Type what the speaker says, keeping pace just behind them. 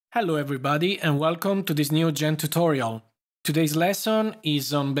Hello everybody and welcome to this new Gen tutorial. Today's lesson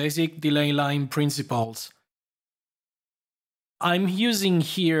is on basic delay line principles. I'm using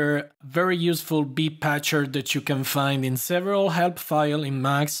here a very useful beat patcher that you can find in several help files in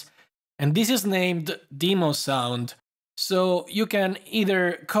Max, and this is named demo sound. So you can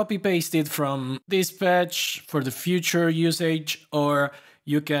either copy paste it from this patch for the future usage, or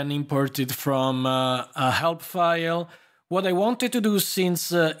you can import it from a help file. What I wanted to do,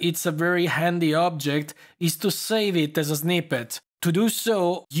 since it's a very handy object, is to save it as a snippet. To do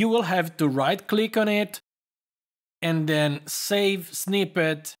so, you will have to right-click on it, and then Save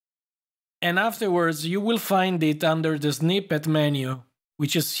Snippet, and afterwards you will find it under the snippet menu,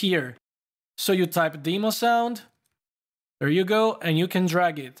 which is here. So you type demo sound, there you go, and you can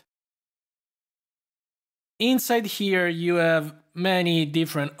drag it. Inside here you have many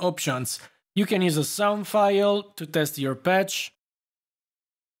different options. You can use a sound file to test your patch.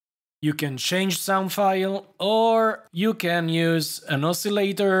 You can change sound file, or you can use an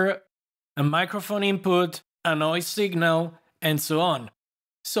oscillator, a microphone input, a noise signal, and so on.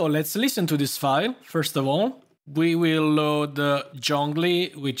 So let's listen to this file. First of all, we will load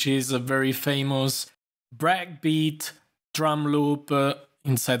Jongli, which is a very famous breakbeat drum loop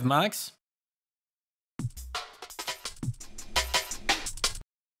inside Max.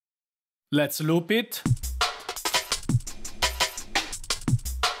 Let's loop it.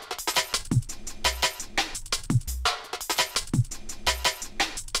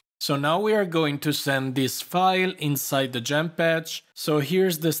 So now we are going to send this file inside the jam patch. So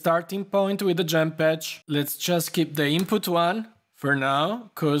here's the starting point with the jam patch. Let's just keep the input one for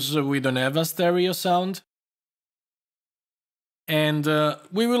now, because we don't have a stereo sound. And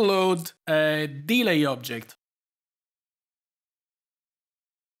we will load a delay object.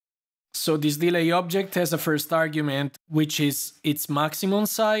 So this delay object has a first argument, which is its maximum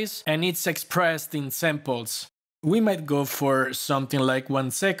size, and it's expressed in samples. We might go for something like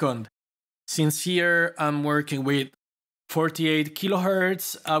 1 second. Since here I'm working with 48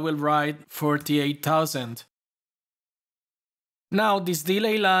 kilohertz, I will write 48,000. Now this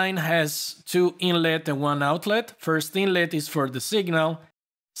delay line has 2 inlet and 1 outlet. First inlet is for the signal.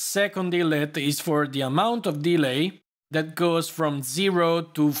 Second inlet is for the amount of delay that goes from 0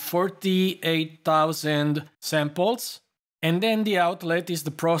 to 48,000 samples. And then the outlet is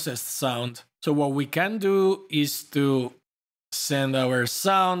the processed sound. So what we can do is to send our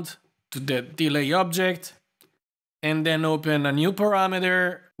sound to the delay object and then open a new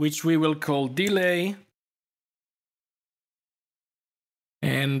parameter, which we will call delay,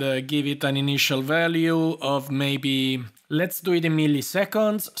 and give it an initial value of maybe, let's do it in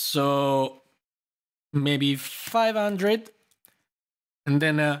milliseconds. So maybe 500, and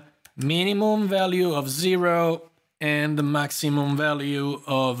then a minimum value of 0 and the maximum value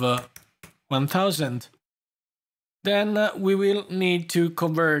of 1000. Then we will need to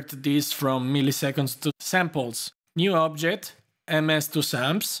convert this from milliseconds to samples. New object, ms to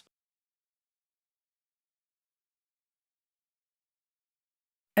samps.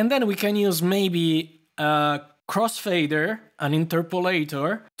 And then we can use maybe a crossfader, an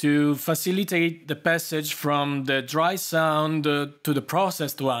interpolator, to facilitate the passage from the dry sound to the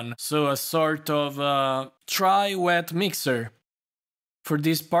processed one. So a sort of dry-wet mixer. For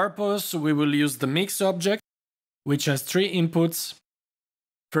this purpose, we will use the mix object, which has 3 inputs.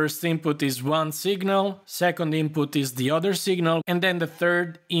 First input is one signal, second input is the other signal, and then the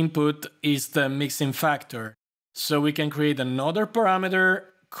third input is the mixing factor. So we can create another parameter,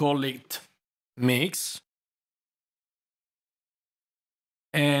 call it mix,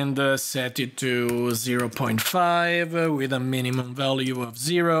 and set it to 0.5 with a minimum value of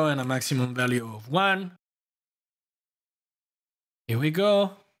 0 and a maximum value of 1. Here we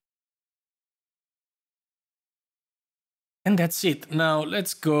go. And that's it. Now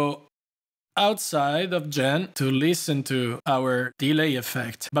let's go outside of Gen to listen to our delay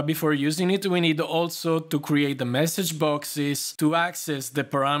effect. But before using it, we need also to create the message boxes to access the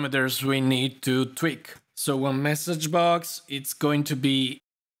parameters we need to tweak. So one message box, it's going to be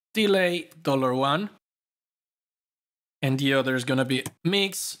delay $1, and the other is going to be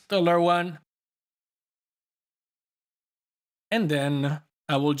mix $1. And then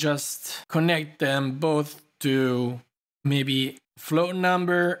I will just connect them both to maybe float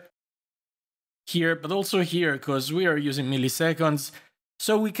number here, but also here, because we are using milliseconds.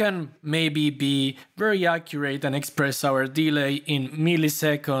 So we can maybe be very accurate and express our delay in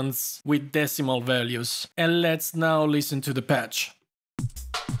milliseconds with decimal values. And let's now listen to the patch.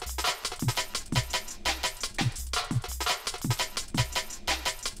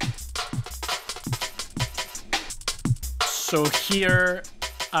 So here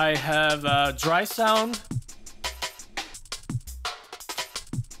I have a dry sound.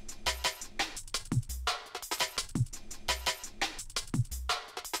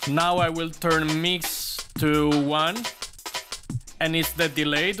 Now I will turn mix to 1, and it's the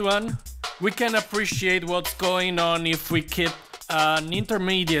delayed one. We can appreciate what's going on if we keep an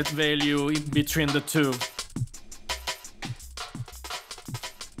intermediate value in between the two.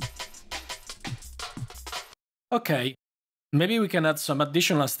 Okay, maybe we can add some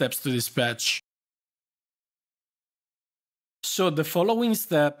additional steps to this patch. So the following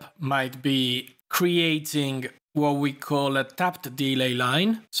step might be creating what we call a tapped delay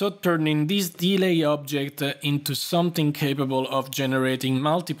line. So turning this delay object into something capable of generating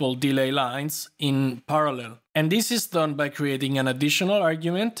multiple delay lines in parallel. And this is done by creating an additional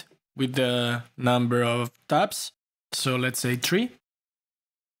argument with the number of taps. So let's say 3.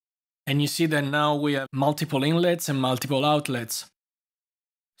 And you see that now we have multiple inlets and multiple outlets.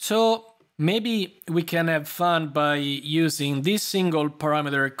 So maybe we can have fun by using this single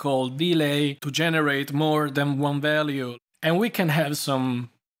parameter called delay to generate more than one value. And we can have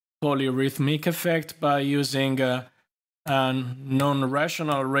some polyrhythmic effect by using a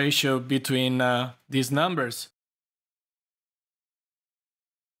non-rational ratio between these numbers.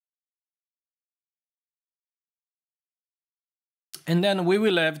 And then we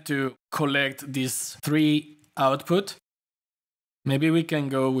will have to collect these 3 output. Maybe we can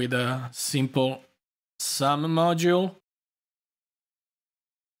go with a simple sum module.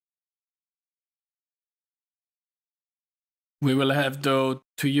 We will have, though,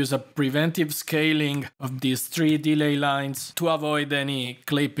 to use a preventive scaling of these 3 delay lines to avoid any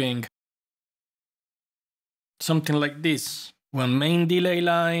clipping. Something like this. One main delay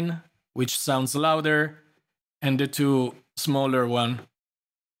line, which sounds louder, and the 2 smaller one.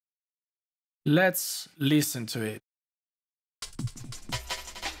 Let's listen to it.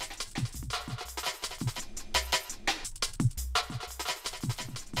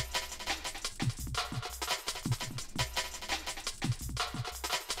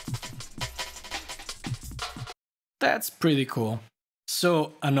 That's pretty cool.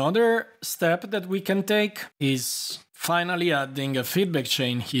 So another step that we can take is finally adding a feedback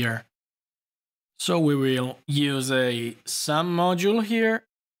chain here. So we will use a sum module here.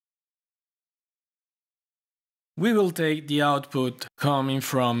 We will take the output coming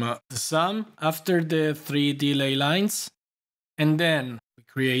from the sum after the 3 delay lines, and then we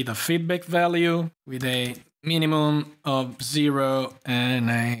create a feedback value with a minimum of 0 and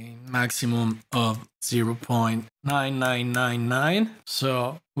a maximum of 0.9999.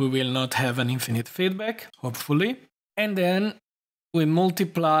 So we will not have an infinite feedback, hopefully. And then we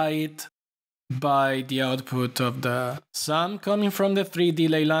multiply it by the output of the sum coming from the 3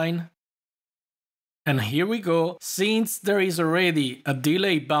 delay line. And here we go. Since there is already a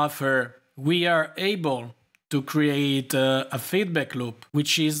delay buffer, we are able to create a feedback loop,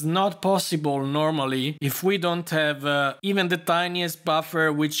 which is not possible normally if we don't have even the tiniest buffer,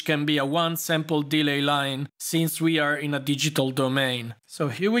 which can be a 1 sample delay line, since we are in a digital domain. So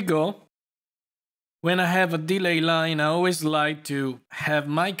here we go. When I have a delay line, I always like to have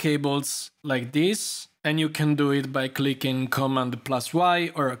my cables like this. And you can do it by clicking Command plus Y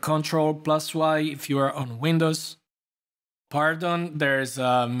or Control plus Y if you are on Windows. Pardon, there's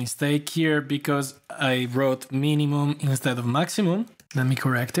a mistake here because I wrote minimum instead of maximum. Let me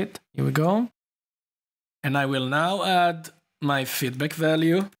correct it. Here we go. And I will now add my feedback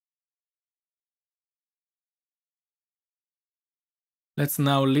value. Let's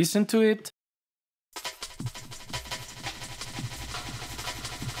now listen to it.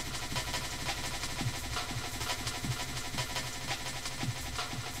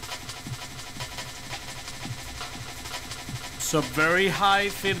 So very high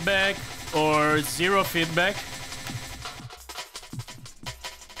feedback or 0 feedback.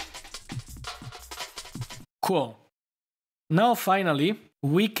 Cool. Now finally,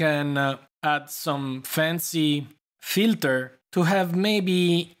 we can add some fancy filter to have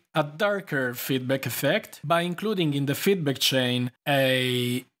maybe a darker feedback effect by including in the feedback chain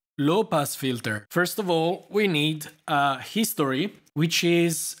a low pass filter. First of all, we need a history, which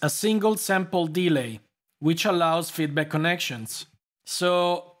is a single sample delay, which allows feedback connections.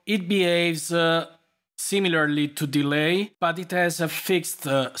 So it behaves similarly to delay, but it has a fixed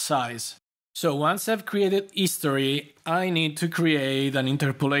size. So once I've created history, I need to create an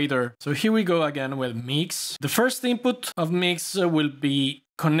interpolator. So here we go again with mix. The first input of mix will be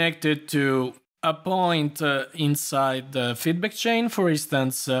connected to a point inside the feedback chain, for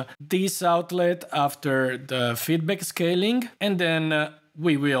instance, this outlet after the feedback scaling, and then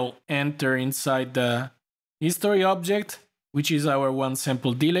we will enter inside the history object which is our one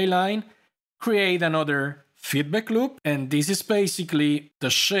sample delay line, create another feedback loop, and this is basically the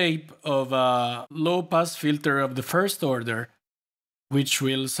shape of a low-pass filter of the first order, which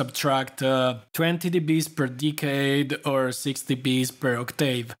will subtract 20 dBs per decade or 6 dBs per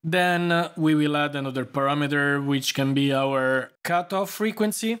octave. Then we will add another parameter, which can be our cutoff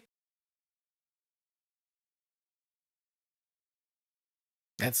frequency.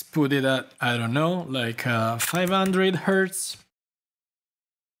 Let's put it at, I don't know, like 500 Hertz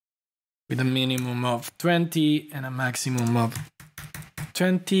with a minimum of 20 and a maximum of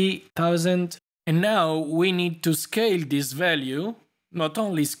 20,000. And now we need to scale this value, not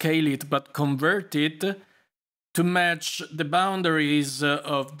only scale it, but convert it to match the boundaries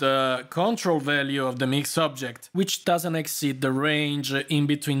of the control value of the mix object, which doesn't exceed the range in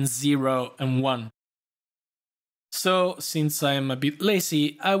between 0 and 1. So, since I'm a bit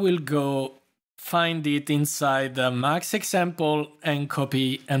lazy, I will go find it inside the max example and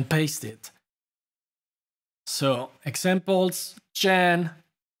copy and paste it. So, examples, gen,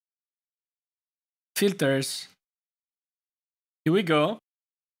 filters. Here we go.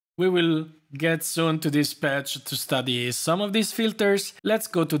 We will get soon to this patch to study some of these filters. Let's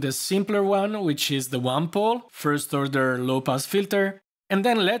go to the simpler one, which is the one pole, first order low pass filter. And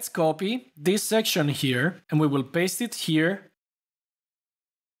then let's copy this section here and we will paste it here.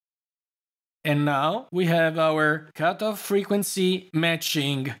 And now we have our cutoff frequency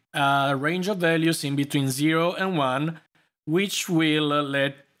matching a range of values in between 0 and 1, which will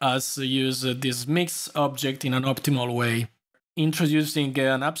let us use this mix object in an optimal way. Introducing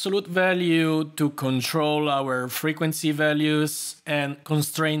an absolute value to control our frequency values and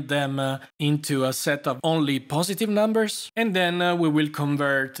constrain them into a set of only positive numbers. And then we will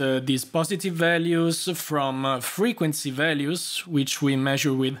convert these positive values from frequency values, which we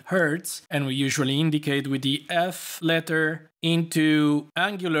measure with hertz, and we usually indicate with the F letter, into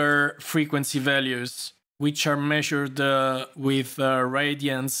angular frequency values, which are measured with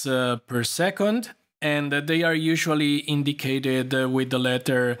radians per second. And they are usually indicated with the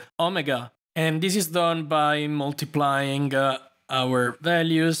letter omega. And this is done by multiplying our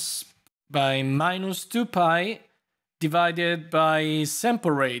values by minus 2 pi divided by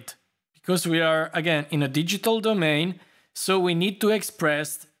sample rate. Because we are, again, in a digital domain, so we need to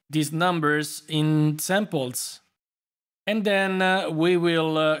express these numbers in samples. And then we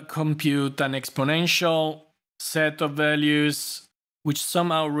will compute an exponential set of values which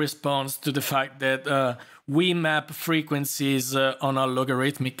somehow responds to the fact that we map frequencies on a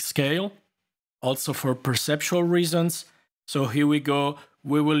logarithmic scale, also for perceptual reasons. So here we go,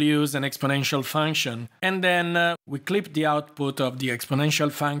 we will use an exponential function. And then we clip the output of the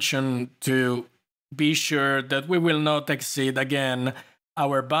exponential function to be sure that we will not exceed again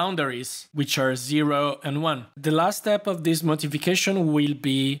our boundaries, which are 0 and 1. The last step of this modification will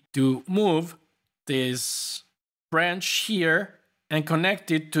be to move this branch here and connect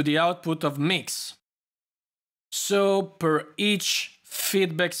it to the output of mix. So per each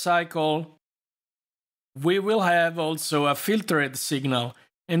feedback cycle, we will have also a filtered signal.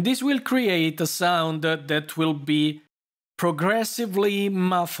 And this will create a sound that will be progressively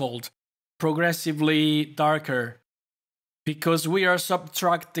muffled, progressively darker, because we are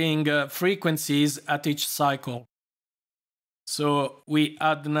subtracting frequencies at each cycle. So we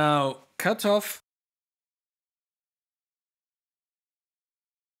add now cutoff.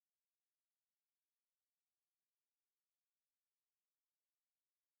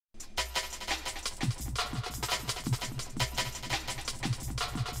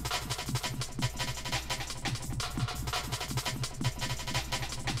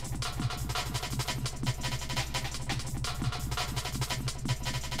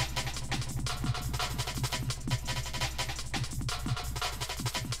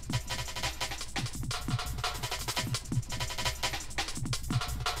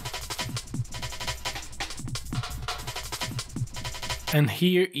 And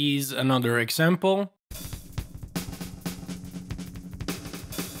here is another example.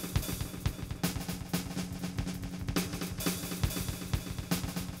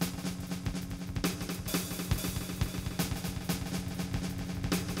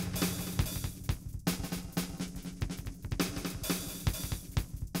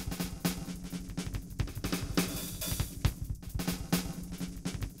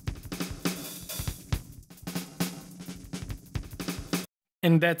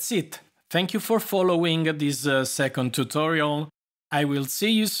 And that's it. Thank you for following this second tutorial. I will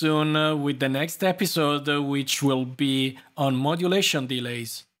see you soon with the next episode, which will be on modulation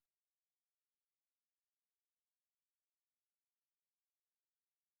delays.